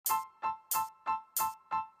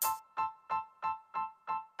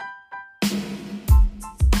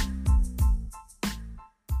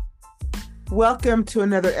Welcome to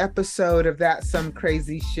another episode of That's Some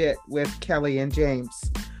Crazy Shit with Kelly and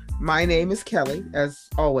James. My name is Kelly, as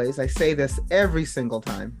always. I say this every single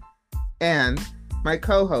time. And my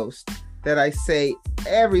co-host that I say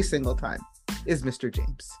every single time is Mr.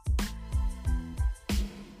 James.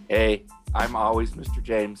 Hey, I'm always Mr.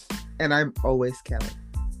 James. And I'm always Kelly.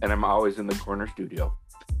 And I'm always in the corner studio.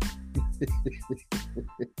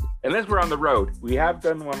 Unless we're on the road. We have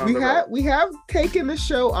done one on the road. We have taken the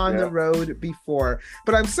show on the road before.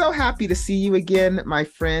 But I'm so happy to see you again, my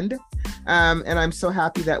friend. And I'm so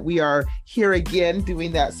happy that we are here again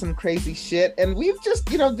doing that some crazy shit. And we've just,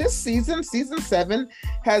 this season 7,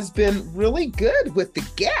 has been really good with the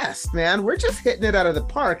guests, man. We're just hitting it out of the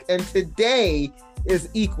park. And today is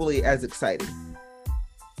equally as exciting.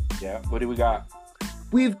 Yeah. What do we got?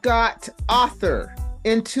 We've got author,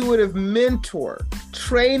 intuitive mentor,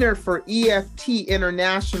 trainer for EFT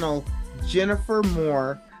International, Jennifer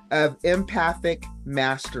Moore of Empathic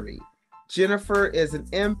Mastery. Jennifer is an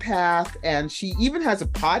empath, and she even has a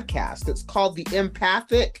podcast. It's called the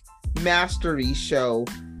Empathic Mastery Show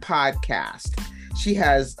podcast. She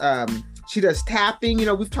has she does tapping.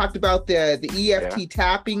 We've talked about the EFT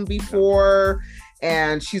tapping before,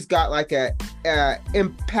 and she's got like a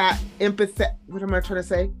empathy. What am I trying to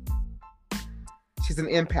say? She's an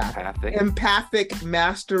empath. Empathic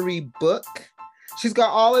Mastery book. She's got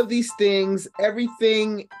all of these things,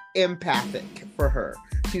 everything empathic for her.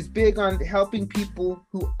 She's big on helping people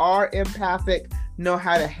who are empathic know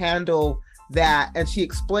how to handle that. And she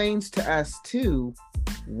explains to us too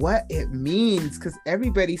what it means, because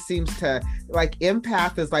everybody seems to like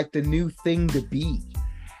empath is like the new thing to be.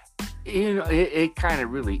 It kind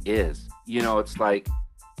of really is. It's like,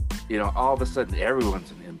 all of a sudden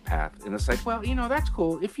everyone's an empath. And it's like, well, that's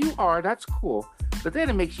cool. If you are, that's cool. But then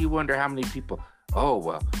it makes you wonder how many people, oh,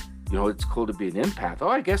 well, it's cool to be an empath. Oh,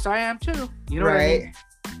 I guess I am too. What I mean?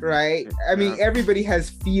 Right. I mean, everybody has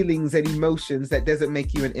feelings and emotions. That doesn't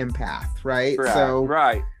make you an empath, right? So,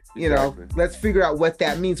 right. Exactly. Let's figure out what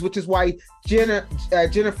that means, which is why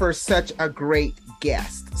Jennifer is such a great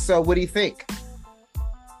guest. So what do you think?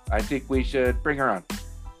 I think we should bring her on.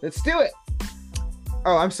 Let's do it.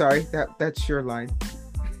 Oh, I'm sorry. That's your line.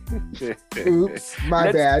 Oops,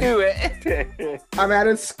 my bad. Let's do it. I'm out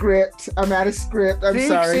of script. I'm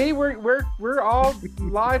sorry. See, we're all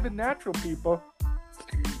live and natural people.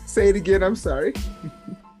 Say it again. I'm sorry.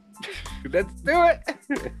 Let's do it.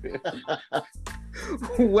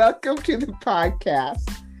 Welcome to the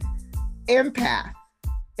podcast.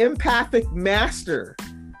 Empathic Master,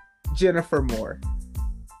 Jennifer Moore.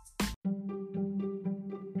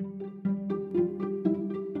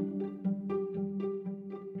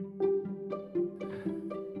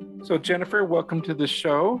 So Jennifer, welcome to the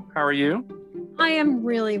show. How are you? I am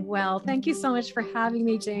really well. Thank you so much for having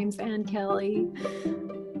me, James and Kelly.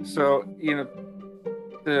 So,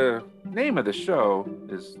 the name of the show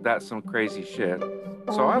is That's Some Crazy Shit.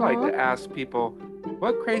 So I like to ask people,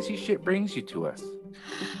 what crazy shit brings you to us?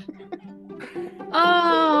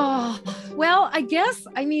 Well,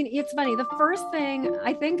 it's funny. The first thing,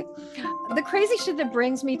 I think the crazy shit that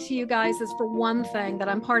brings me to you guys is, for one thing, that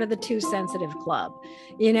I'm part of the Too Sensitive Club,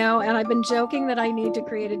 and I've been joking that I need to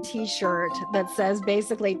create a t-shirt that says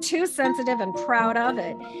basically Too Sensitive and Proud of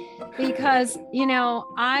It, because,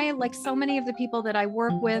 I, like so many of the people that I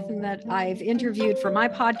work with and that I've interviewed for my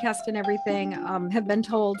podcast and everything, have been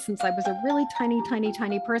told since I was a really tiny, tiny,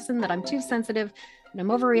 tiny person that I'm too sensitive, that I'm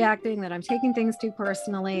overreacting, that I'm taking things too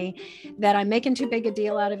personally, that I'm making too big a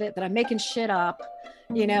deal out of it, that I'm making shit up,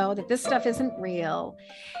 that this stuff isn't real.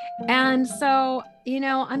 And so,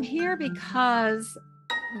 I'm here because,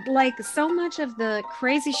 like, so much of the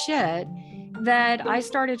crazy shit that I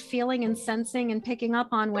started feeling and sensing and picking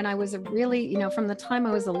up on when I was from the time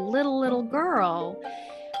I was a little girl,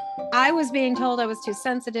 I was being told I was too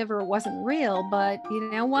sensitive or it wasn't real. But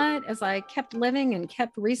you know what? As I kept living and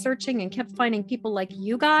kept researching and kept finding people like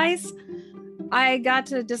you guys, I got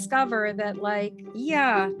to discover that,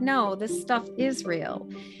 this stuff is real.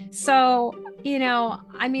 So,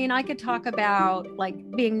 I could talk about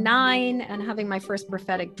like being 9 and having my first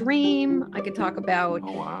prophetic dream. I could talk about,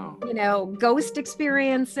 ghost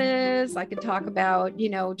experiences. I could talk about,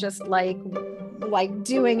 just like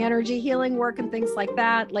doing energy healing work and things like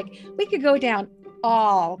that. Like, we could go down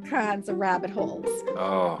all kinds of rabbit holes.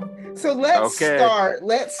 Oh, so let's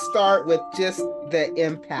start with just the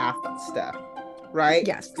empath stuff. Right?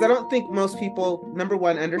 Yes. Because I don't think most people, number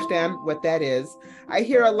one, understand what that is. I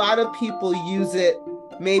hear a lot of people use it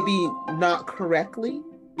maybe not correctly,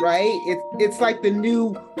 right? It's like the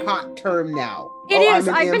new hot term now. It oh, is.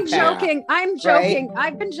 I'm an I've been empath," joking. I'm joking. right?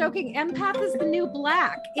 I've been joking. Empath is the new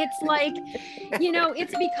black. It's like,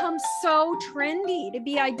 it's become so trendy to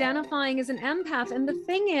be identifying as an empath. And the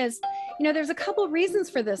thing is, there's a couple of reasons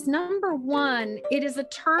for this. Number one, it is a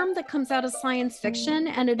term that comes out of science fiction,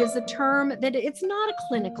 and it is a term that it's not a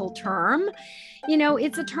clinical term.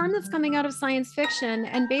 It's a term that's coming out of science fiction,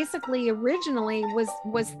 and basically originally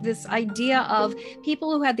was this idea of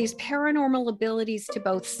people who had these paranormal abilities to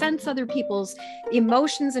both sense other people's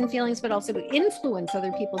emotions and feelings, but also to influence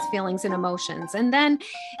other people's feelings and emotions. And then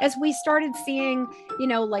as we started seeing,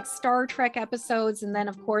 like Star Trek episodes, and then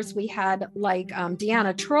of course we had like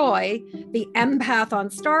Deanna Troi, the empath on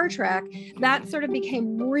Star Trek, that sort of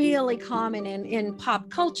became really common in pop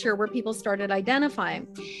culture, where people started identifying.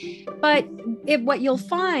 But what you'll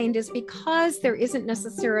find is, because there isn't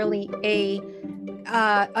necessarily a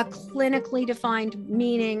clinically defined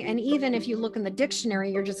meaning, and even if you look in the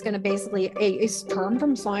dictionary, you're just going to basically a term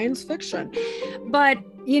from science fiction, but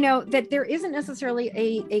that there isn't necessarily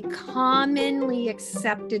a commonly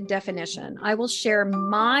accepted definition. I will share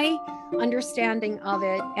my understanding of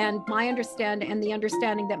it, and the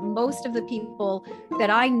understanding that most of the people that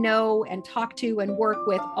I know and talk to and work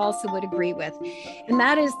with also would agree with. And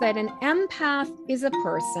that is that an empath is a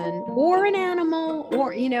person or an animal,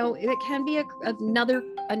 or, it can be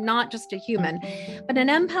not just a human, but an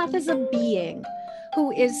empath is a being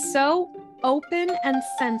who is so open and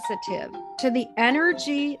sensitive to the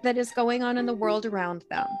energy that is going on in the world around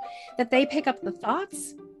them, that they pick up the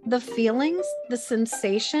thoughts, the feelings, the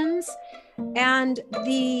sensations, and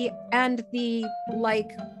the like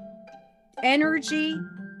energy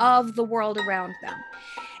of the world around them.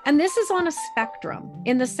 And this is on a spectrum,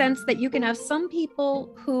 in the sense that you can have some people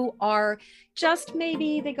who are just,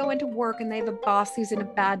 maybe they go into work and they have a boss who's in a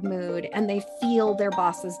bad mood, and they feel their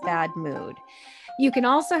boss's bad mood. You can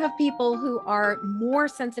also have people who are more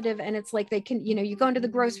sensitive, and it's like they can, you go into the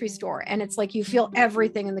grocery store and it's like you feel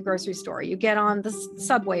everything in the grocery store. You get on the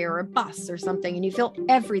subway or a bus or something and you feel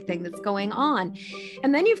everything that's going on.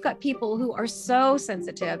 And then you've got people who are so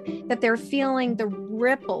sensitive that they're feeling the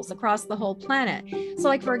ripples across the whole planet. So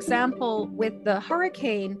like, for example, with the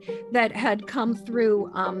hurricane that had come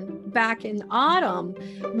through back in autumn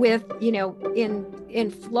with,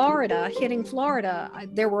 in Florida, hitting Florida,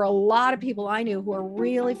 there were a lot of people I knew who are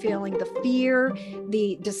really feeling the fear,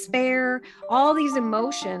 the despair, all these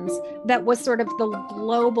emotions that was sort of the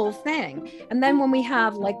global thing. And then when we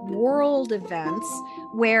have like world events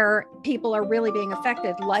where people are really being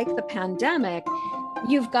affected, like the pandemic,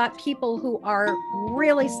 you've got people who are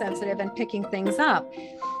really sensitive and picking things up.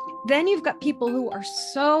 Then you've got people who are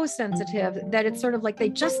so sensitive that it's sort of like they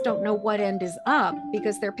just don't know what end is up,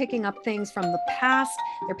 because they're picking up things from the past,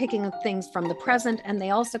 they're picking up things from the present, and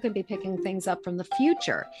they also could be picking things up from the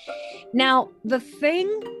future. Now, the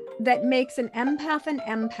thing that makes an empath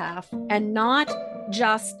and not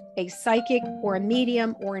just a psychic or a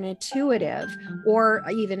medium or an intuitive or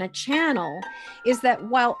even a channel is that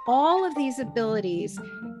while all of these abilities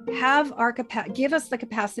give us the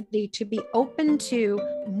capacity to be open to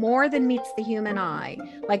more than meets the human eye,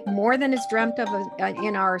 like more than is dreamt of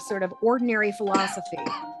in our sort of ordinary philosophy.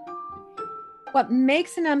 What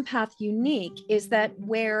makes an empath unique is that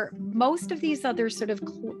where most of these other sort of,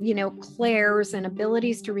 clairs and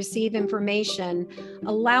abilities to receive information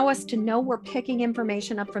allow us to know we're picking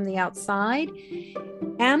information up from the outside,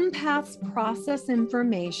 empaths process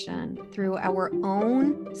information through our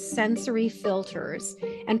own sensory filters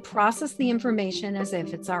and process the information as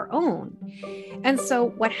if it's our own. And so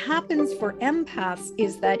what happens for empaths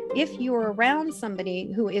is that if you're around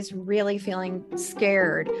somebody who is really feeling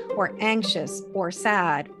scared or anxious or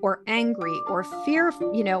sad or angry or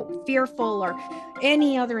fearful or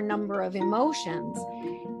any other number of emotions,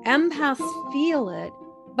 empaths feel it.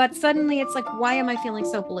 But suddenly it's like, why am I feeling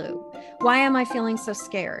so blue? Why am I feeling so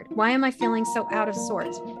scared? Why am I feeling so out of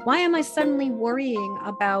sorts? Why am I suddenly worrying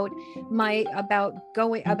about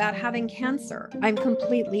having cancer? I'm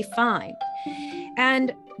completely fine.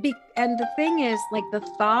 And the thing is, like, the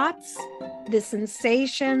thoughts, the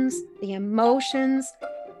sensations, the emotions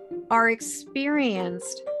are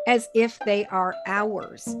experienced as if they are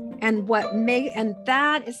ours. And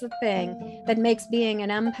that is the thing that makes being an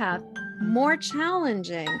empath more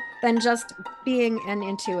challenging than just being an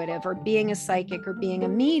intuitive or being a psychic or being a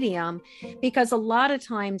medium, because a lot of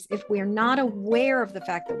times if we're not aware of the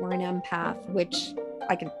fact that we're an empath, which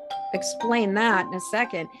I can explain that in a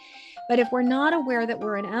second, but if we're not aware that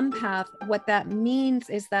we're an empath, what that means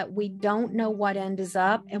is that we don't know what end is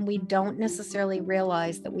up, and we don't necessarily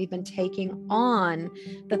realize that we've been taking on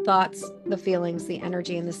the thoughts, the feelings, the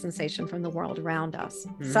energy, and the sensation from the world around us.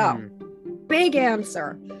 So big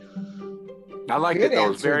answer. I like Good it. That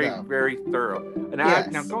was answer, very, though. very thorough. And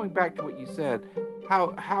Yes. now going back to what you said,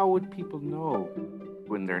 how would people know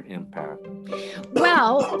when they're an empath?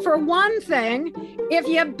 Well, for one thing, if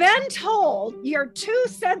you've been told you're too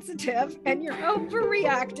sensitive and you're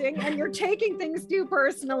overreacting and you're taking things too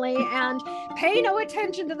personally and pay no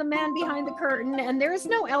attention to the man behind the curtain and there's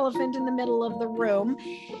no elephant in the middle of the room,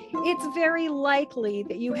 it's very likely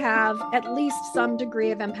that you have at least some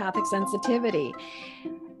degree of empathic sensitivity.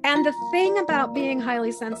 And the thing about being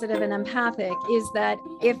highly sensitive and empathic is that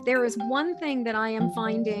if there is one thing that I am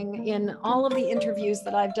finding in all of the interviews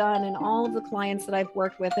that I've done and all of the clients that I've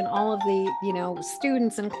worked with and all of the,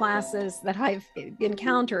 students and classes that I've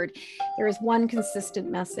encountered, there is one consistent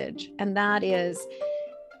message, and that is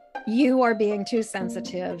you are being too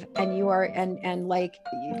sensitive and you are and like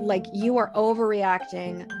you are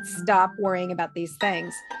overreacting. Stop worrying about these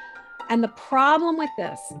things. And the problem with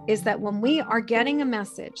this is that when we are getting a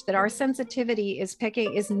message that our sensitivity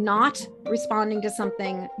is not responding to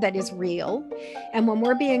something that is real, and when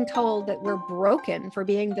we're being told that we're broken for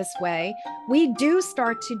being this way, we do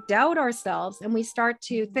start to doubt ourselves and we start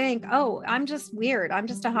to think, oh, I'm just weird. I'm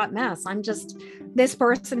just a hot mess. I'm just this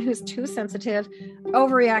person who's too sensitive,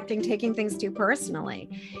 overreacting, taking things too personally.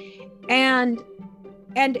 And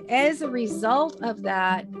as a result of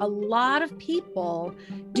that, a lot of people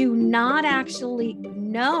do not actually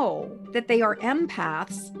know that they are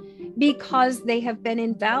empaths because they have been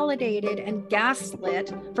invalidated and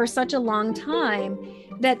gaslit for such a long time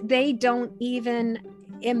that they don't even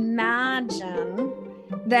imagine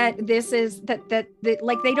that this is that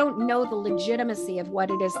like they don't know the legitimacy of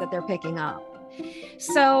what it is that they're picking up.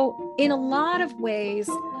 So in a lot of ways,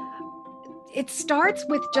 it starts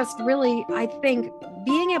with just really, I think,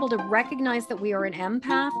 being able to recognize that we are an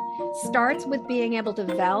empath starts with being able to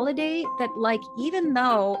validate that, like, even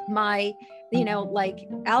though my,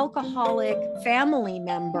 alcoholic family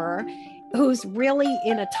member who's really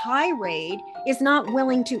in a tirade is not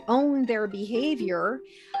willing to own their behavior,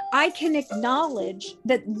 I can acknowledge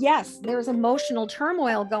that, yes, there's emotional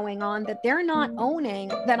turmoil going on that they're not owning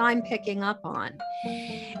that I'm picking up on.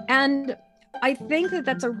 And I think that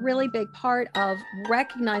that's a really big part of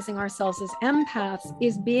recognizing ourselves as empaths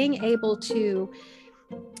is being able to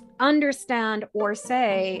understand or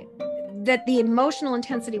say that the emotional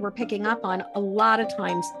intensity we're picking up on a lot of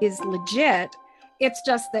times is legit. It's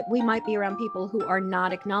just that we might be around people who are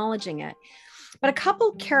not acknowledging it. But a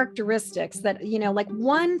couple characteristics that, like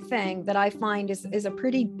one thing that I find is a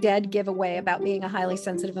pretty dead giveaway about being a highly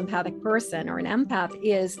sensitive empathic person or an empath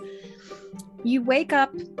is you wake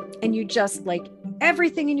up and you just like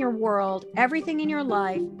everything in your world, everything in your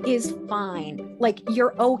life is fine. Like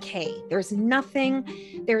you're okay. There's nothing,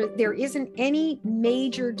 there isn't any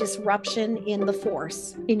major disruption in the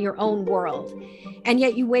force in your own world. And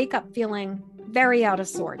yet you wake up feeling very out of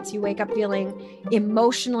sorts. You wake up feeling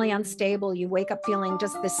emotionally unstable. You wake up feeling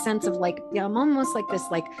just this sense of like, almost like this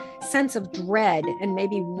like sense of dread and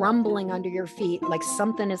maybe rumbling under your feet, like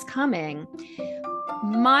something is coming.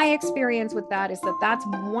 My experience with that is that that's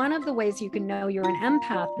one of the ways you can know you're an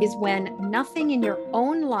empath is when nothing in your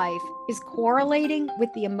own life is correlating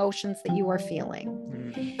with the emotions that you are feeling.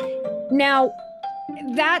 Now,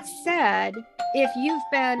 that said, if you've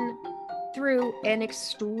been through an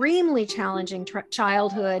extremely challenging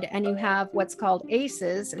childhood and you have what's called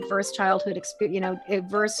ACEs, adverse childhood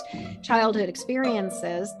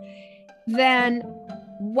experiences, then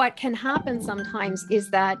what can happen sometimes is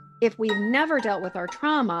that if we've never dealt with our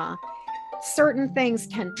trauma, certain things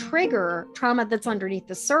can trigger trauma that's underneath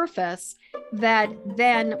the surface that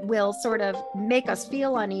then will sort of make us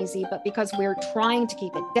feel uneasy, but because we're trying to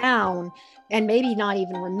keep it down and maybe not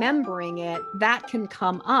even remembering it, that can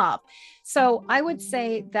come up. So I would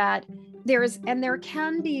say that there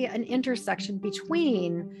can be an intersection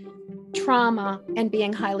between trauma and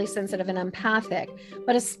being highly sensitive and empathic,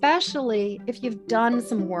 but especially if you've done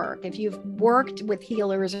some work, if you've worked with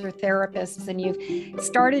healers or therapists and you've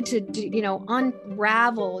started to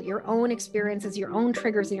unravel your own experiences, your own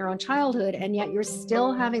triggers in your own childhood, and yet you're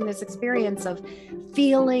still having this experience of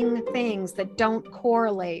feeling things that don't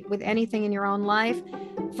correlate with anything in your own life.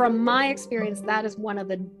 From my experience, that is one of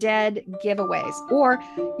the dead giveaways. Or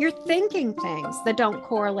you're thinking things that don't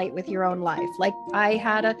correlate with your own life. Like I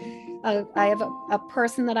had a I have a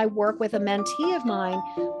person that I work with, a mentee of mine,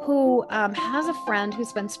 who has a friend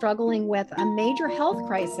who's been struggling with a major health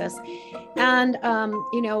crisis. And,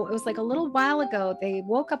 it was like a little while ago, they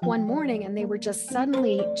woke up one morning and they were just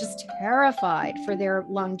suddenly just terrified for their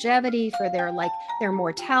longevity, for their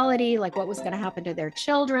mortality, like what was going to happen to their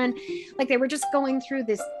children. Like they were just going through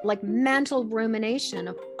this like mental rumination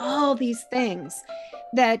of all these things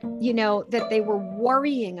that they were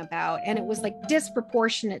worrying about, and it was like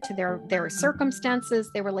disproportionate to their circumstances.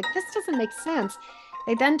 They were like, this doesn't make sense.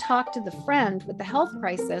 They then talked to the friend with the health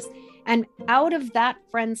crisis, and out of that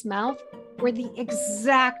friend's mouth were the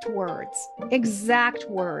exact words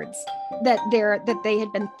that they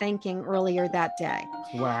had been thinking earlier that day.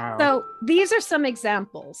 Wow. So these are some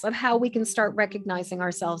examples of how we can start recognizing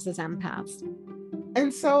ourselves as empaths.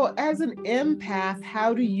 And so as an empath,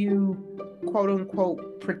 how do you, quote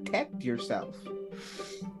unquote, protect yourself?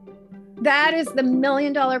 That is the $1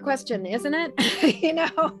 million question, isn't it?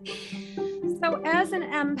 So as an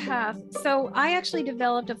empath, so I actually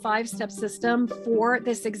developed a 5-step system for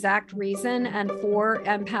this exact reason and for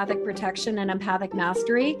empathic protection and empathic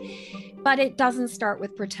mastery, but it doesn't start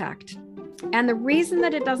with protect. And the reason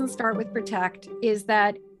that it doesn't start with protect is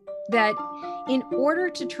that in order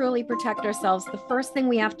to truly protect ourselves, the first thing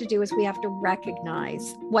we have to do is we have to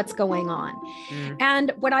recognize what's going on.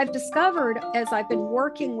 And what I've discovered as I've been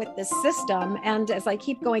working with this system, and as I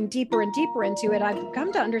keep going deeper and deeper into it, I've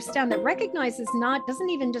come to understand that recognize doesn't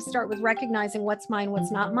even just start with recognizing what's mine,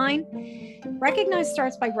 what's not mine. Recognize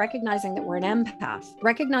starts by recognizing that we're an empath.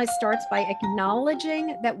 Recognize starts by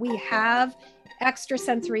acknowledging that we have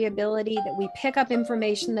extrasensory ability, that we pick up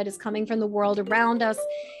information that is coming from the world around us,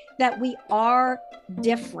 that we are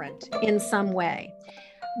different in some way.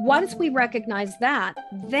 Once we recognize that,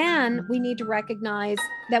 then we need to recognize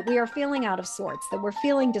that we are feeling out of sorts, that we're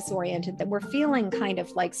feeling disoriented, that we're feeling kind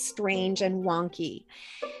of like strange and wonky.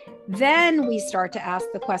 Then we start to ask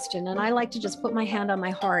the question, and I like to just put my hand on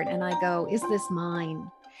my heart and I go, is this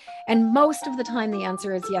mine? And most of the time the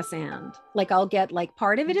answer is yes and. Like I'll get like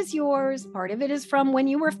part of it is yours, part of it is from when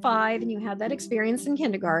you were 5 and you had that experience in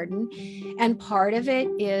kindergarten, and part of it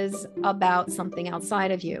is about something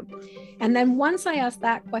outside of you. And then once I ask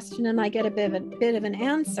that question and I get a bit of an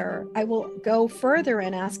answer, I will go further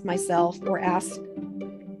and ask myself, or ask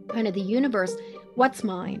kind of the universe, what's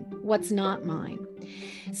mine, what's not mine.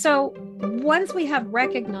 So once we have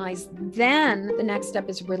recognized, then the next step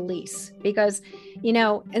is release, because,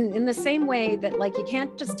 in the same way that like you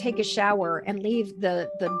can't just take a shower and leave the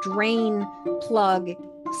drain plug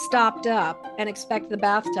stopped up and expect the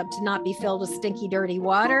bathtub to not be filled with stinky, dirty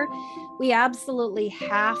water. We absolutely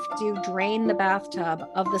have to drain the bathtub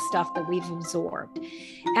of the stuff that we've absorbed.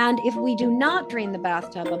 And if we do not drain the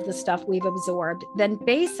bathtub of the stuff we've absorbed, then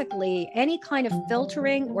basically any kind of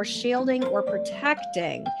filtering or shielding or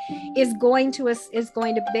protecting is going to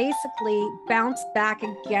basically bounce back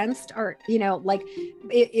against our,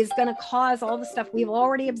 it is going to cause all the stuff we've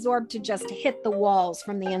already absorbed to just hit the walls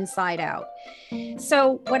from the inside out.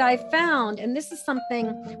 So what I found, and this is something,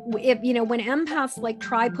 when empaths like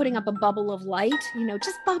try putting up a bubble of light,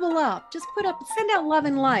 just bubble up, send out love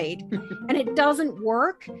and light, and it doesn't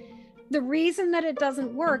work. The reason that it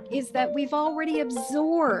doesn't work is that we've already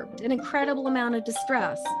absorbed an incredible amount of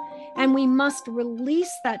distress, and we must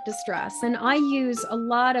release that distress. And I use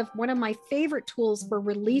one of my favorite tools for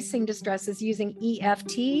releasing distress is using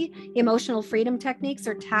EFT, emotional freedom techniques,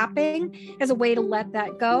 or tapping, as a way to let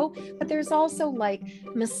that go. But there's also like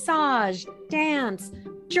massage, dance,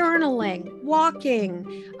 journaling,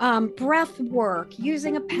 walking, breath work,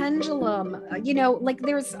 using a pendulum,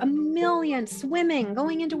 there's a million, swimming,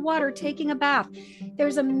 going into water, taking a bath.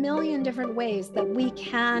 There's a million different ways that we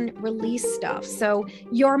can release stuff. So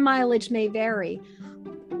your mileage may vary.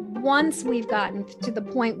 Once we've gotten to the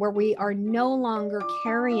point where we are no longer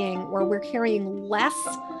carrying, or we're carrying less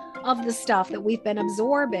of the stuff that we've been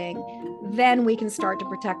absorbing, then we can start to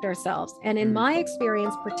protect ourselves. And in my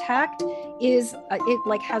experience, protect is,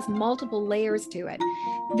 it has multiple layers to it.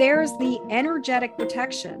 There's the energetic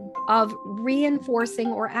protection of reinforcing,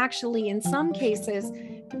 or actually in some cases,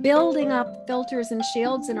 building up filters and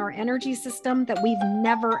shields in our energy system that we've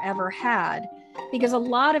never, ever had. Because a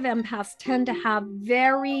lot of empaths tend to have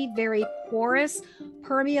very, very porous,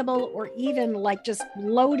 permeable, or even like just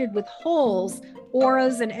loaded with holes,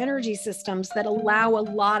 auras and energy systems that allow a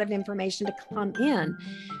lot of information to come in.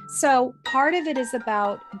 So part of it is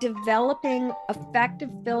about developing effective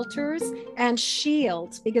filters and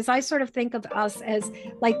shields, because I sort of think of us as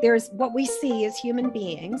like there's what we see as human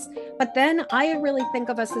beings, but then I really think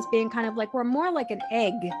of us as being kind of like we're more like an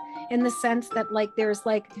egg in the sense that like there's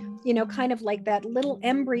like, you know, kind of like that little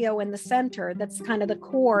embryo in the center that's kind of the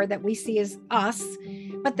core that we see as us.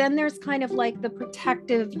 But then there's kind of like the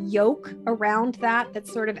protective yolk around that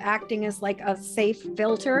that's sort of acting as like a safe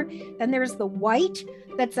filter. Then there's the white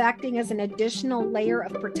that's acting as an additional layer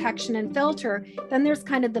of protection and filter. Then there's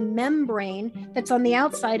kind of the membrane that's on the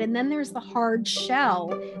outside. And then there's the hard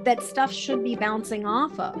shell that stuff should be bouncing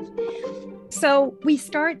off of. So we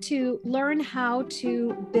start to learn how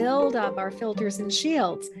to build up our filters and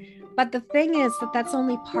shields. But the thing is that that's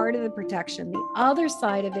only part of the protection. The other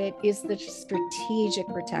side of it is the strategic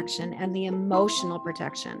protection and the emotional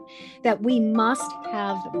protection, that we must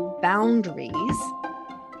have boundaries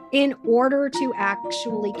in order to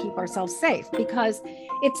actually keep ourselves safe. Because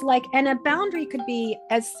it's like, and a boundary could be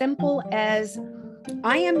as simple as,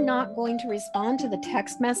 I am not going to respond to the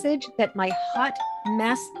text message that my hot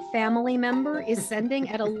mess family member is sending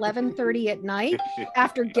at 11:30 at night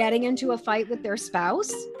after getting into a fight with their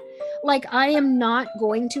spouse. Like, I am not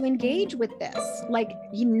going to engage with this. Like,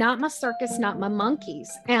 not my circus, not my monkeys.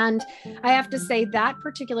 And I have to say that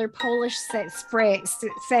particular Polish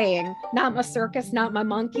saying, not my circus, not my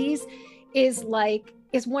monkeys, is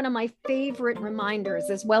one of my favorite reminders,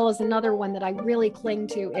 as well as another one that I really cling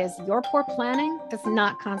to is, your poor planning does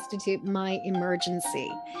not constitute my emergency.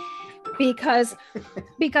 Because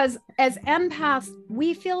as empaths,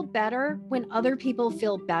 we feel better when other people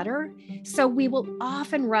feel better. So we will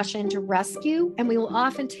often rush into rescue, and we will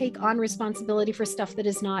often take on responsibility for stuff that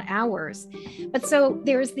is not ours. But so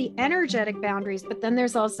there's the energetic boundaries, but then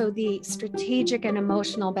there's also the strategic and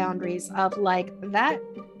emotional boundaries of like that,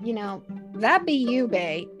 you know, that be you,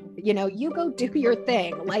 bae. You know, you go do your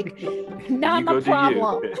thing. Like, not my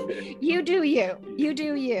problem. You do you. You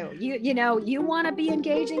do you. You know, you want to be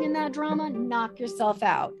engaging in that drama, knock yourself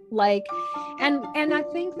out. Like, and I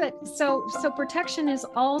think that so protection is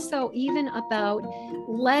also even about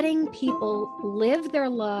letting people live their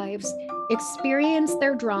lives, experience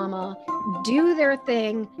their drama, do their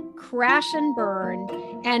thing, crash and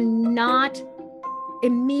burn, and not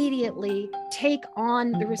immediately take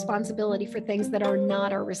on the responsibility for things that are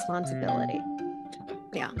not our responsibility.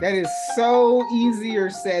 Yeah. That is so easier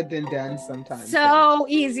said than done sometimes. So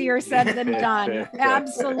easier said than done.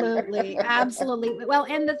 Absolutely. Absolutely. Well,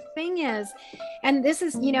 and the thing is, and this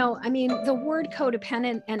is, you know, I mean, the word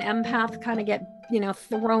codependent and empath kind of get, you know,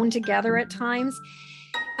 thrown together at times.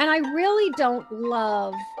 And I really don't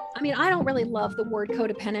love, I mean, I don't really love the word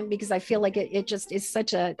codependent, because I feel like it just is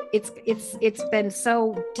such a, it's been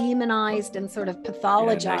so demonized and sort of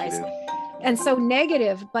pathologized and so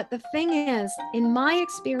negative. But the thing is, in my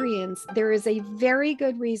experience, there is a very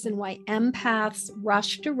good reason why empaths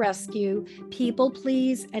rush to rescue, people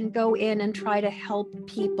please, and go in and try to help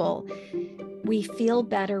people. We feel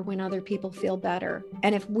better when other people feel better.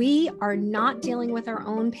 And if we are not dealing with our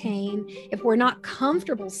own pain, if we're not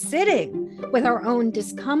comfortable sitting with our own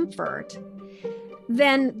discomfort,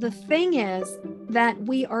 then the thing is that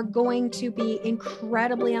we are going to be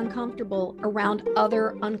incredibly uncomfortable around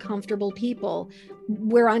other uncomfortable people.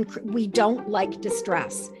 We don't like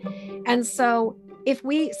distress. And so if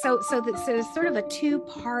we, so there's sort of a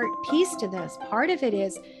two-part piece to this. Part of it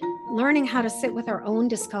is learning how to sit with our own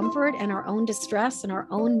discomfort and our own distress and our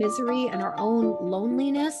own misery and our own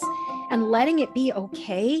loneliness, and letting it be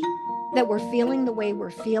okay that we're feeling the way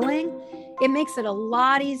we're feeling. It makes it a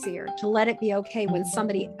lot easier to let it be okay when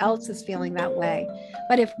somebody else is feeling that way.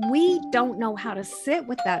 But if we don't know how to sit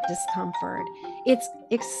with that discomfort, it's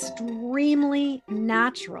extremely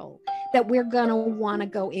natural that we're going to want to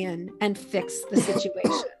go in and fix the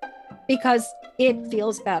situation because it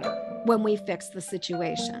feels better when we fix the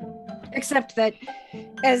situation. Except that,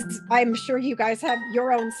 as I'm sure you guys have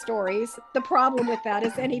your own stories, the problem with that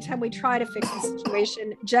is anytime we try to fix the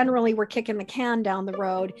situation, generally we're kicking the can down the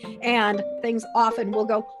road, and things often will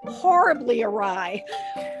go horribly awry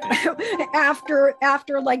after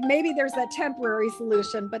like maybe there's that temporary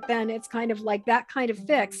solution, but then it's kind of like that kind of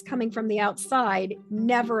fix coming from the outside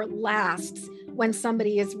never lasts when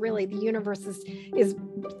somebody is really, the universe is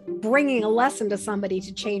bringing a lesson to somebody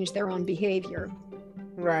to change their own behavior.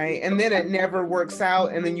 Right. And then it never works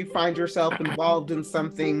out. And then you find yourself involved in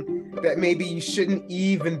something that maybe you shouldn't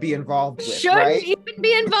even be involved with. Shouldn't even shouldn't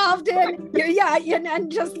be involved in. Yeah,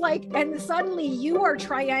 and just like, and suddenly you are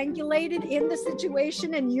triangulated in the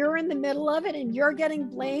situation and you're in the middle of it and you're getting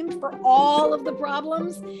blamed for all of the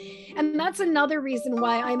problems. And that's another reason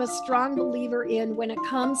why I'm a strong believer in, when it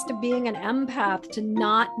comes to being an empath, to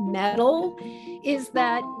not meddle, is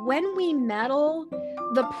that when we meddle,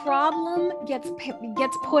 the problem gets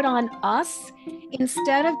put on us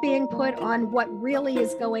instead of being put on what really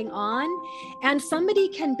is going on. And somebody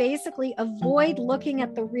can basically avoid looking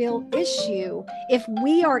at the real issue if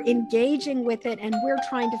we are engaging with it and we're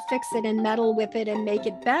trying to fix it and meddle with it and make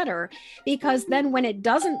it better. Because then when it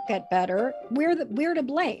doesn't get better, we're to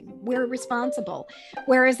blame. We're responsible.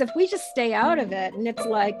 Whereas if we just stay out of it and it's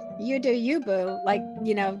like, you do you, boo, like,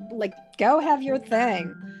 like, go have your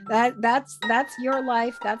thing. That's your life.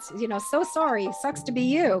 That's, so sorry. Sucks to be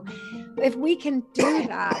you. If we can do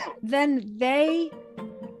that, then they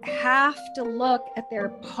have to look at their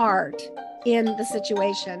part in the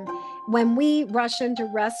situation. When we rush into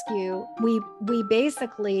rescue, we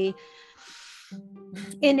basically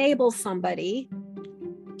enable somebody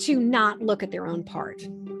to not look at their own part.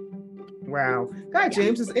 Wow. God,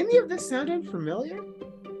 James, does any of this sound unfamiliar?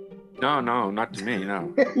 No, not to me,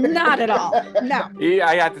 no. Not at all, no. Yeah,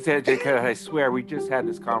 I have to say, because I swear, we just had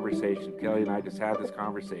this conversation. Kelly and I just had this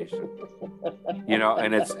conversation. And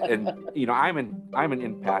I'm an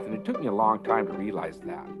empath, and it took me a long time to realize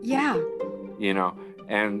that. Yeah.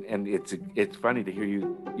 And it's funny to hear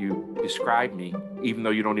you describe me, even though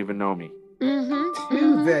you don't even know me. Mm-hmm.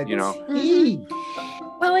 To the T.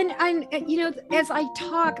 Well, and as I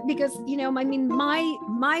talk, because,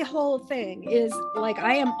 my whole thing is like,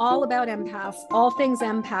 I am all about empaths, all things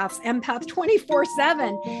empath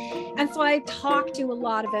 24/7. And so I talk to a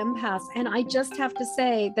lot of empaths, and I just have to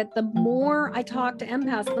say that the more I talk to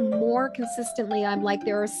empaths, the more consistently I'm like,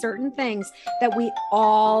 there are certain things that we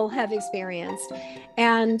all have experienced.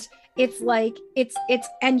 And it's like,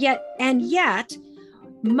 and yet,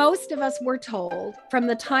 most of us were told from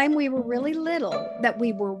the time we were really little that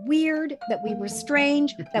we were weird, that we were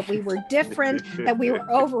strange, that we were different, that we were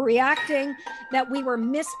overreacting, that we were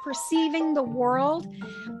misperceiving the world.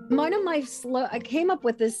 I came up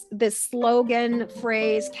with this slogan,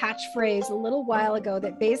 catchphrase a little while ago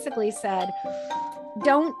that basically said,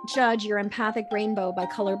 don't judge your empathic rainbow by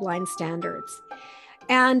colorblind standards.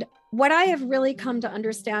 And what I have really come to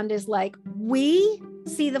understand is, like, we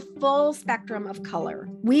see the full spectrum of color.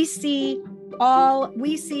 We see or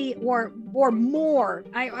more.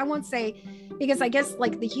 I won't say, because I guess,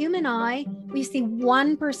 like, the human eye, we see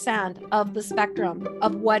 1% of the spectrum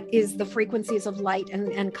of what is the frequencies of light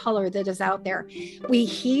and color that is out there. We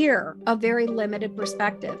hear a very limited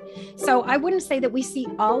perspective. So I wouldn't say that we see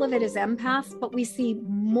all of it as empaths, but we see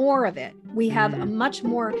more of it. We have a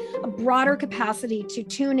broader capacity to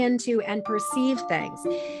tune into and perceive things.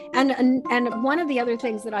 And one of the other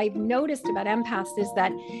things that I've noticed about empaths is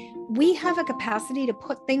that we have a capacity to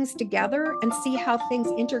put things together and see how things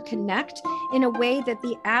interconnect in a way that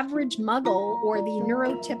the average muggle or the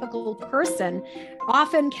neurotypical person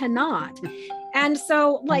often cannot. And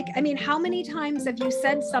so, like, I mean, how many times have you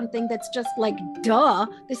said something that's just like, duh,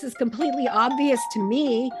 this is completely obvious to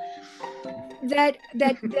me, that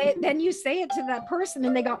then you say it to that person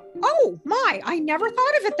and they go, oh my, I never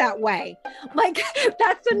thought of it that way. Like,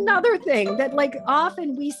 that's another thing that, like,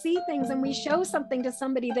 often we see things and we show something to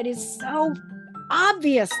somebody that is so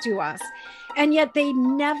obvious to us, and yet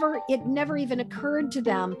it never even occurred to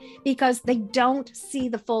them, because they don't see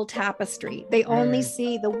the full tapestry. They only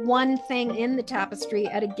see the one thing in the tapestry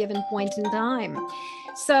at a given point in time.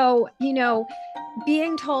 So,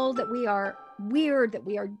 being told that we are weird, that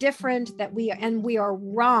we are different, that we are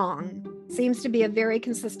wrong seems to be a very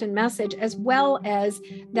consistent message, as well as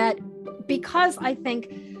that, because I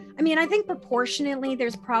think proportionately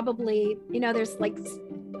there's probably, there's like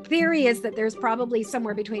theory is that there's probably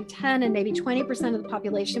somewhere between 10 and maybe 20% of the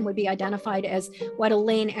population would be identified as what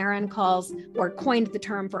Elaine Aron calls, or coined the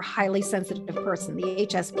term for, highly sensitive person, the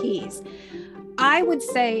HSPs. I would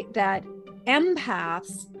say that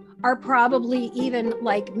empaths are probably even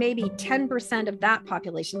like maybe 10% of that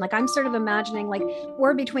population. Like, I'm sort of imagining like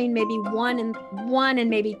we're between maybe 1 and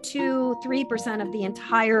maybe 2-3% of the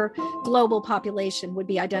entire global population would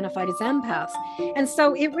be identified as empaths. And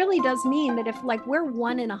so it really does mean that if, like, we're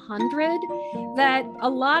 1 in 100, that a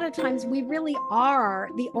lot of times we really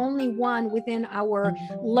are the only one within our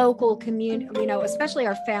local community, especially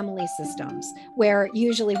our family systems, where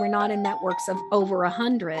usually we're not in networks of over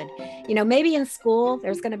 100. Maybe in school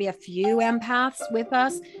there's going to be a few empaths with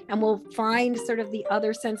us, and we'll find sort of the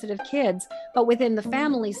other sensitive kids. But within the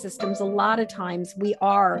family systems, a lot of times we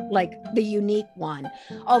are like the unique one.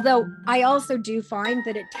 Although I also do find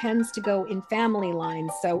that it tends to go in family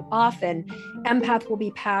lines. So often empath will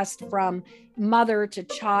be passed from mother to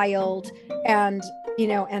child, and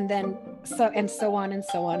and then so on and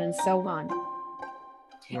so on and so on.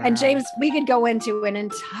 Wow. And James, we could go into an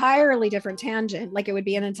entirely different tangent, like it would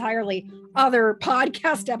be an entirely other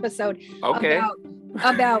podcast episode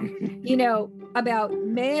about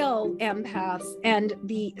male empaths and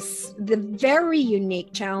the very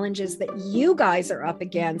unique challenges that you guys are up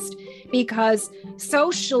against, because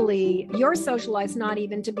socially you're socialized not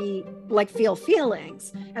even to be like feel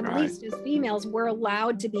feelings. At least as females, we're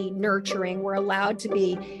allowed to be nurturing, we're allowed to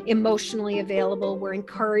be emotionally available, we're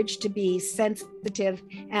encouraged to be sensitive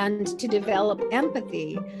and to develop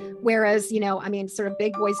empathy. Whereas, sort of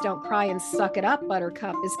big boys don't cry and suck it up,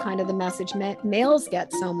 buttercup, is kind of the message males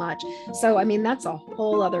get so much. So, that's a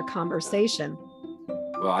whole other conversation.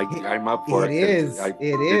 Well, I'm up for it. I've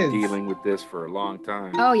been dealing with this for a long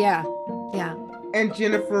time. Oh, yeah. Yeah. And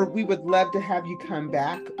Jennifer, we would love to have you come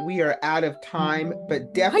back. We are out of time,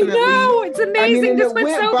 but definitely. I know, it's amazing. This went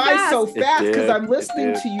so fast. So fast because I'm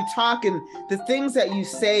listening to you talk, and the things that you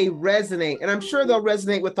say resonate. And I'm sure they'll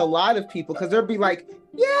resonate with a lot of people, because they'll be like,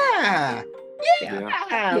 yeah,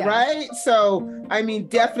 right? So,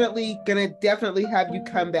 definitely have you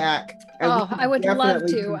come back. And I would love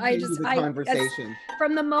to. Conversation.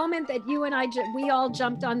 From the moment that you and we all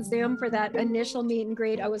jumped on Zoom for that initial meet and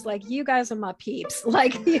greet, I was like, you guys are my peeps.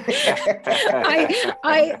 Like, it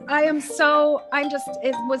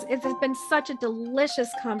has been such a delicious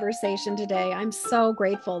conversation today. I'm so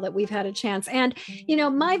grateful that we've had a chance. And,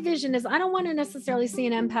 my vision is I don't want to necessarily see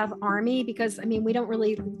an empath army, because we don't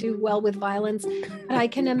really do well with violence. But I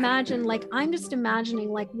can imagine, I'm just imagining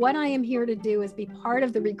what I am here to do is be part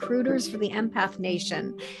of the recruiters for the Empath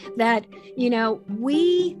Nation. That,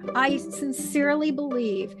 I sincerely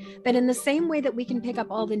believe that in the same way that we can pick up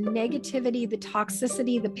all the negativity, the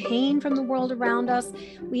toxicity, the pain from the world around us,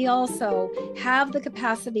 we also have the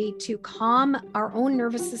capacity to calm our own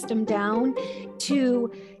nervous system down,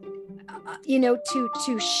 to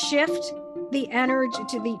shift the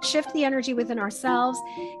energy within ourselves,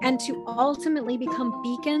 and to ultimately become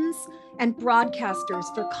beacons and broadcasters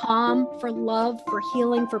for calm, for love, for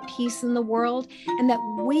healing, for peace in the world. And that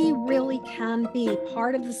we really can be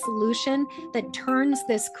part of the solution that turns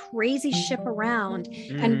this crazy ship around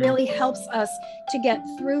and really helps us to get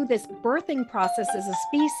through this birthing process as a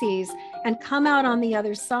species and come out on the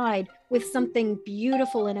other side with something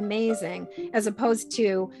beautiful and amazing, as opposed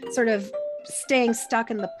to sort of staying stuck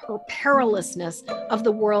in the perilousness of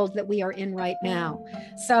the world that we are in right now.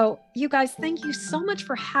 So you guys, thank you so much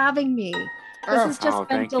for having me. This has just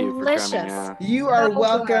been delicious. You are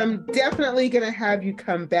welcome. Good. Definitely going to have you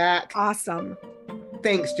come back. Awesome.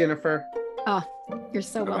 Thanks, Jennifer. Oh, you're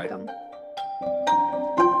so welcome.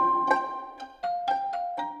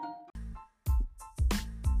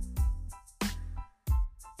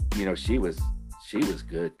 She was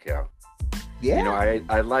good, Cal. Yeah.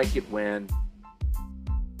 I like it when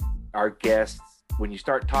our guests, when you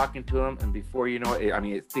start talking to them, and before you know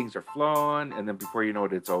it, things are flowing, and then before you know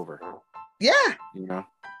it, it's over. Yeah.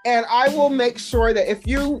 And I will make sure that if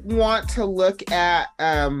you want to look at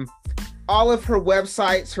all of her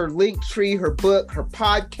websites, her Linktree, her book, her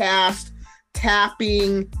podcast,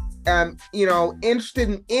 tapping, interested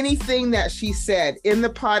in anything that she said, in the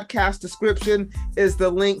podcast description is the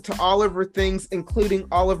link to all of her things, including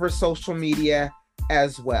all of her social media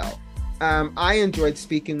as well. I enjoyed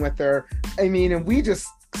speaking with her. And we just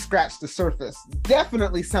scratched the surface.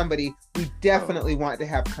 Definitely somebody we definitely want to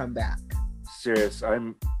have come back. Serious.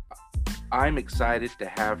 I'm excited to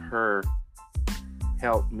have her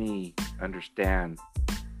help me understand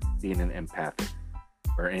being an empath,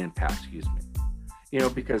 excuse me.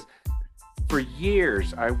 Because for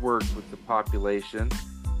years I worked with the population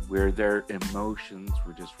where their emotions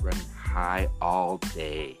were just running high all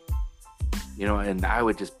day. And I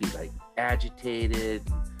would just be agitated,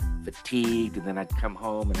 fatigued, and then I'd come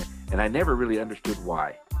home and I never really understood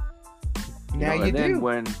why. And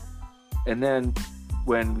then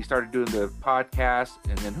when we started doing the podcast,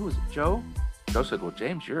 and then who was it, Joe? Joe said, well,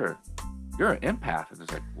 James, you're an empath. And I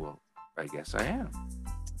was like, well, I guess I am.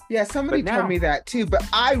 Yeah, somebody told me that too, but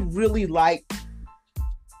I really like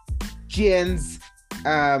Jen's,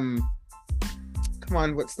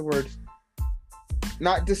 what's the word?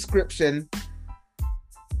 Not description.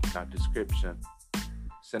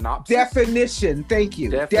 Synopsis? Definition. Thank you.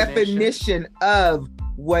 Definition of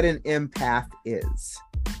what an empath is.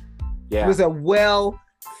 Yeah. It was a well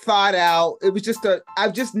thought out. It was just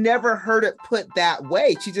I've just never heard it put that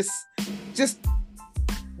way. She just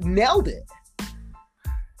nailed it.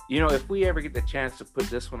 You know, if we ever get the chance to put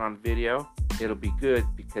this one on video, it'll be good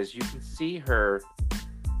because you can see her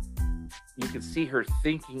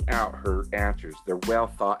thinking out her answers. They're well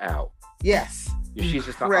thought out. Yes. She's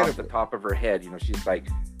just not off the top of her head. You know, she's like,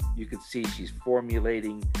 you can see she's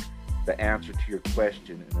formulating the answer to your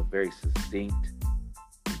question in a very succinct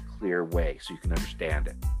and clear way so you can understand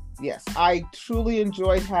it. Yes, I truly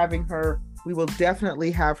enjoyed having her. We will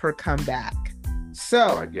definitely have her come back.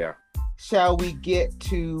 So, yeah. Shall we get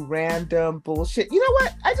to random bullshit? You know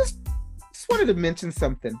what? I just wanted to mention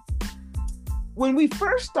something. When we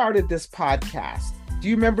first started this podcast, do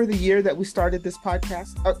you remember the year that we started this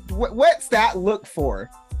podcast? What's that look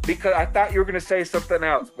for? Because I thought you were going to say something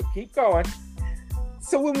else, but keep going.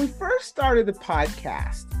 So when we first started the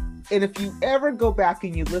podcast, and if you ever go back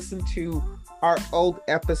and you listen to our old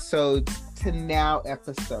episodes to now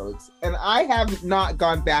episodes, and I have not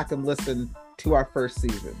gone back and listened to our first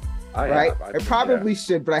season, right? I probably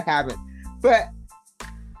should, but I haven't. But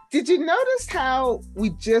did you notice how we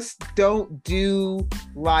just don't do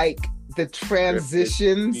like the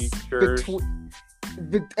transitions between,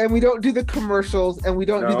 and we don't do the commercials, and we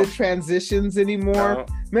don't do the transitions anymore? No.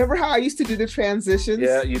 Remember how I used to do the transitions?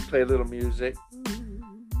 Yeah, you'd play a little music.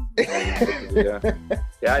 Yeah,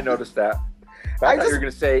 I noticed that. I thought you were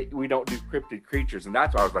going to say we don't do cryptid creatures, and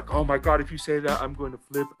that's why I was like, oh my God, if you say that, I'm going to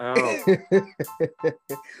flip out.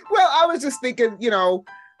 Well, I was just thinking, you know,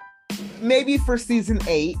 maybe for season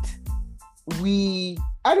 8,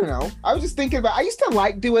 I don't know. I was just thinking about, I used to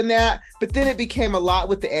like doing that, but then it became a lot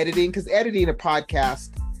with the editing, because editing a podcast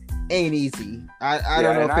ain't easy. I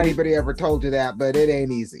don't know if anybody ever told you that, but it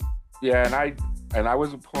ain't easy. Yeah, and I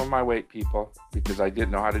wasn't pulling my weight, people, because I didn't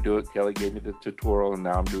know how to do it. Kelly gave me the tutorial, and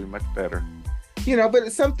now I'm doing much better. You know, but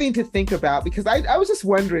it's something to think about, because I was just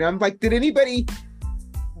wondering, I'm like, did anybody,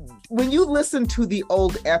 when you listen to the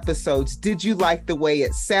old episodes, did you like the way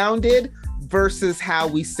it sounded versus how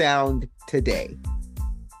we sound today?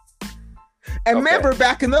 And remember,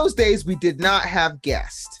 back in those days, we did not have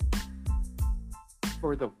guests.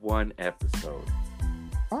 For the one episode.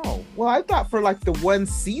 Oh, well, I thought for like the one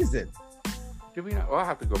season. Did we not? Well, I'll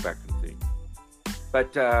have to go back and see.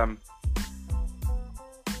 But, no,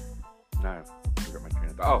 I forgot my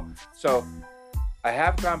train of thought. Oh, so I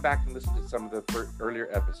have gone back and listened to some of the earlier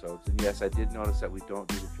episodes. And yes, I did notice that we don't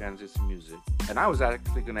do the transition music. And I was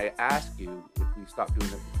actually going to ask you if we stopped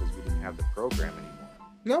doing it because we didn't have the program anymore.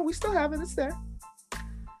 No, we still have it. It's there.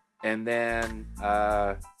 And then,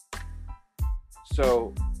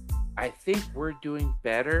 so I think we're doing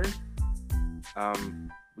better,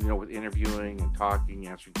 you know, with interviewing and talking,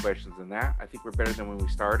 answering questions and that. I think we're better than when we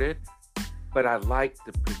started, but I like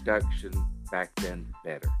the production back then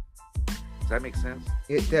better. Does that make sense?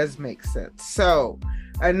 It does make sense. So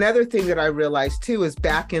another thing that I realized too is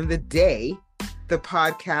back in the day, the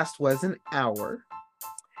podcast was an hour.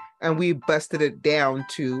 And we busted it down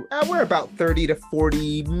to, we're about 30 to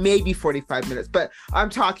 40, maybe 45 minutes. But I'm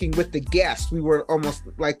talking with the guest, we were almost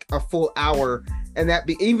like a full hour. And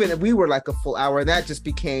even we were like a full hour, and that just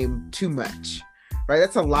became too much, right?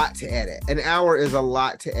 That's a lot to edit. An hour is a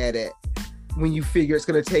lot to edit when you figure it's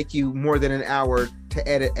going to take you more than an hour to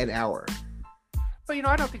edit an hour. But, you know,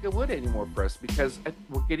 I don't think it would anymore for us, because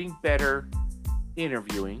we're getting better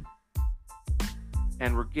interviewing,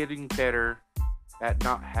 and we're getting better at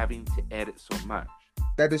not having to edit so much.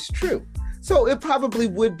 That is true. So it probably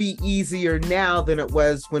would be easier now than it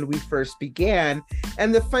was when we first began.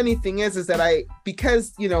 And the funny thing is that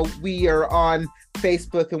because, you know, we are on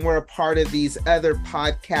Facebook and we're a part of these other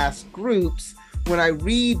podcast groups, when I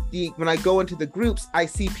go into the groups, I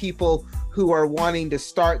see people who are wanting to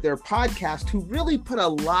start their podcast who really put a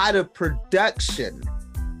lot of production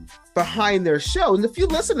behind their show. And if you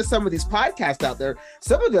listen to some of these podcasts out there,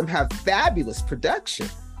 some of them have fabulous production,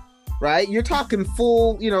 right? You're talking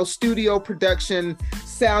full, you know, studio production,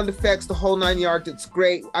 sound effects, the whole 9 yards. It's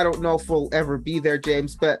great. I don't know if we'll ever be there,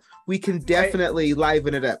 James, but we can definitely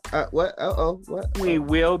liven it up. What? What? We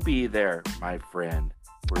will be there, my friend.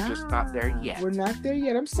 We're just not there yet. We're not there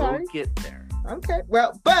yet. I'm sorry. We'll get there. Okay.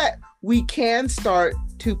 Well, but we can start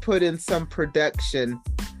to put in some production,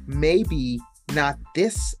 maybe not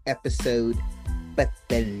this episode, but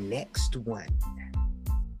the next one.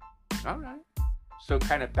 All right. So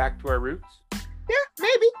kind of back to our roots? Yeah,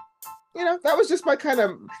 maybe. You know, that was just my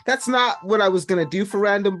that's not what I was going to do for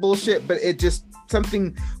random bullshit, but it just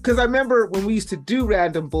something, because I remember when we used to do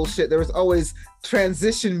random bullshit, there was always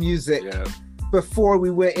transition music before we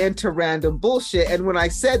went into random bullshit. And when I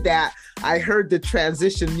said that, I heard the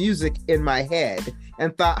transition music in my head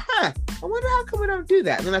and thought, I wonder how come we don't do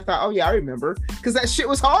that. And then I thought, oh yeah, I remember, because that shit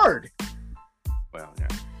was hard. Well, yeah.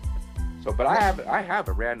 So, but I have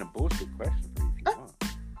a random bullshit question for you if you want.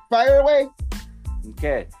 Fire away.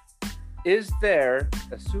 Okay. Is there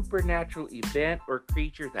a supernatural event or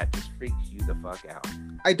creature that just freaks you the fuck out?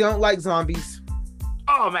 I don't like zombies.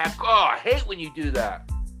 Oh man, I hate when you do that.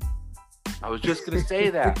 I was just gonna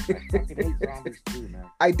say that. I fucking hate zombies too, man.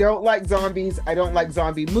 I don't like zombies. I don't like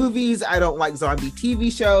zombie movies. I don't like zombie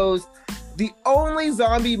TV shows. The only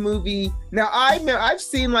zombie movie now I've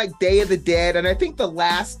seen like Day of the Dead, and I think the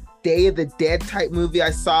last Day of the Dead type movie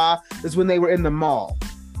I saw is when they were in the mall.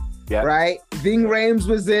 Yeah. Right? Ving Rhames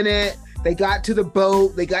was in it. They got to the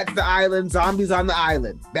boat. They got to the island. Zombies on the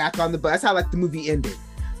island. Back on the boat. That's how like the movie ended.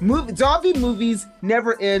 Zombie movies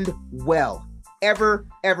never end well. Ever,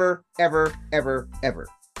 ever, ever, ever, ever.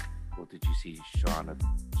 Well, did you see Shaun of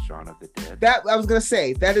the Dead? That I was gonna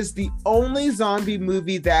say, that is the only zombie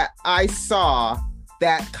movie that I saw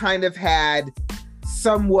that kind of had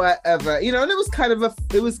somewhat of a, and it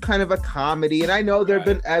was kind of a comedy. And I know there have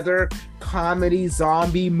been other comedy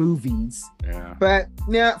zombie movies. Yeah. But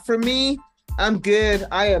yeah, for me, I'm good.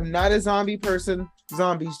 I am not a zombie person.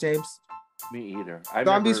 Zombies, James. Me either.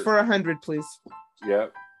 Zombies for 100, please.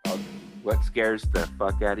 Yep. What scares the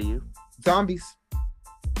fuck out of you? Zombies.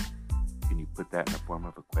 Can you put that in the form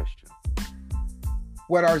of a question?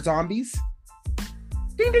 What are zombies?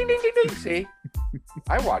 Ding, ding, ding, ding, ding. See?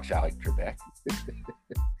 I watch Alex Trebek.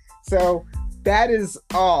 So that is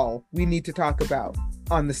all we need to talk about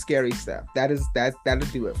on the scary stuff. That'll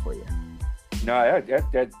do it for you. No,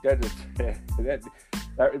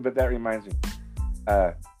 but that reminds me.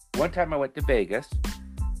 One time I went to Vegas,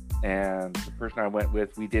 and the person I went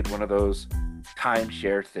with, we did one of those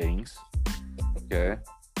timeshare things. Okay.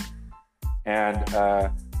 And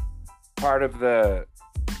part of the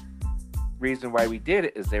reason why we did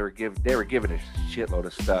it is they were giving a shitload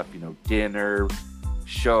of stuff, dinner,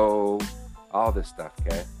 show, all this stuff.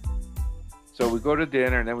 Okay. So we go to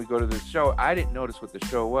dinner and then we go to the show. I didn't notice what the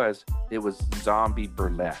show was. It was zombie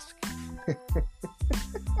burlesque.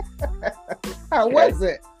 How was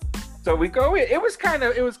it? So we go in. It was kind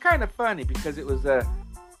of funny because it was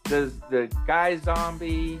the guy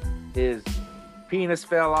zombie. His penis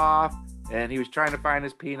fell off, and he was trying to find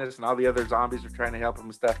his penis, and all the other zombies were trying to help him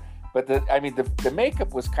and stuff. But the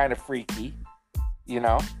makeup was kind of freaky,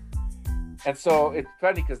 And so it's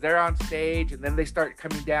funny because they're on stage, and then they start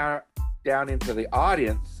coming down into the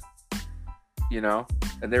audience, and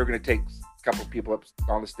they were going to take a couple of people up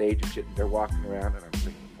on the stage and shit, and they're walking around, and I'm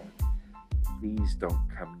thinking, please don't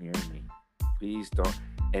come near me. Please don't.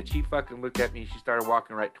 And she fucking looked at me, and she started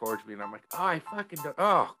walking right towards me, and I'm like, oh, I fucking don't.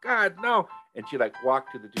 Oh, God, no. And she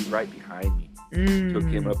walked to the dude right behind me, took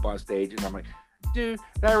him up on stage, and I'm like, dude,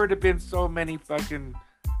 there would have been so many fucking...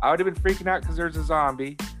 I would have been freaking out because there's a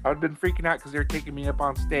zombie. I would have been freaking out because they were taking me up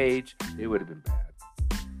on stage. It would have been bad.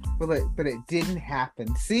 But it didn't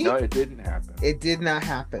happen. See? No, it didn't happen. It did not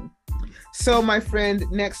happen. So, my friend,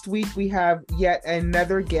 next week we have yet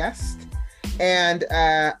another guest. And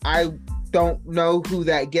I don't know who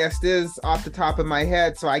that guest is off the top of my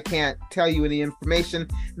head, so I can't tell you any information.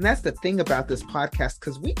 And that's the thing about this podcast,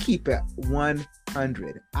 because we keep it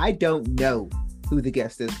 100. I don't know who the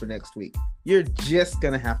guest is for next week. You're just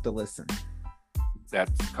going to have to listen.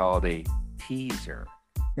 That's called a teaser.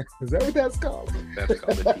 Is that what that's called? That's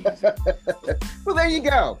called a teaser. Well, there you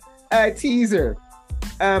go. A teaser.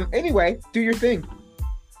 Anyway, do your thing.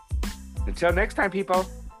 Until next time, people,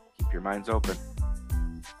 keep your minds open.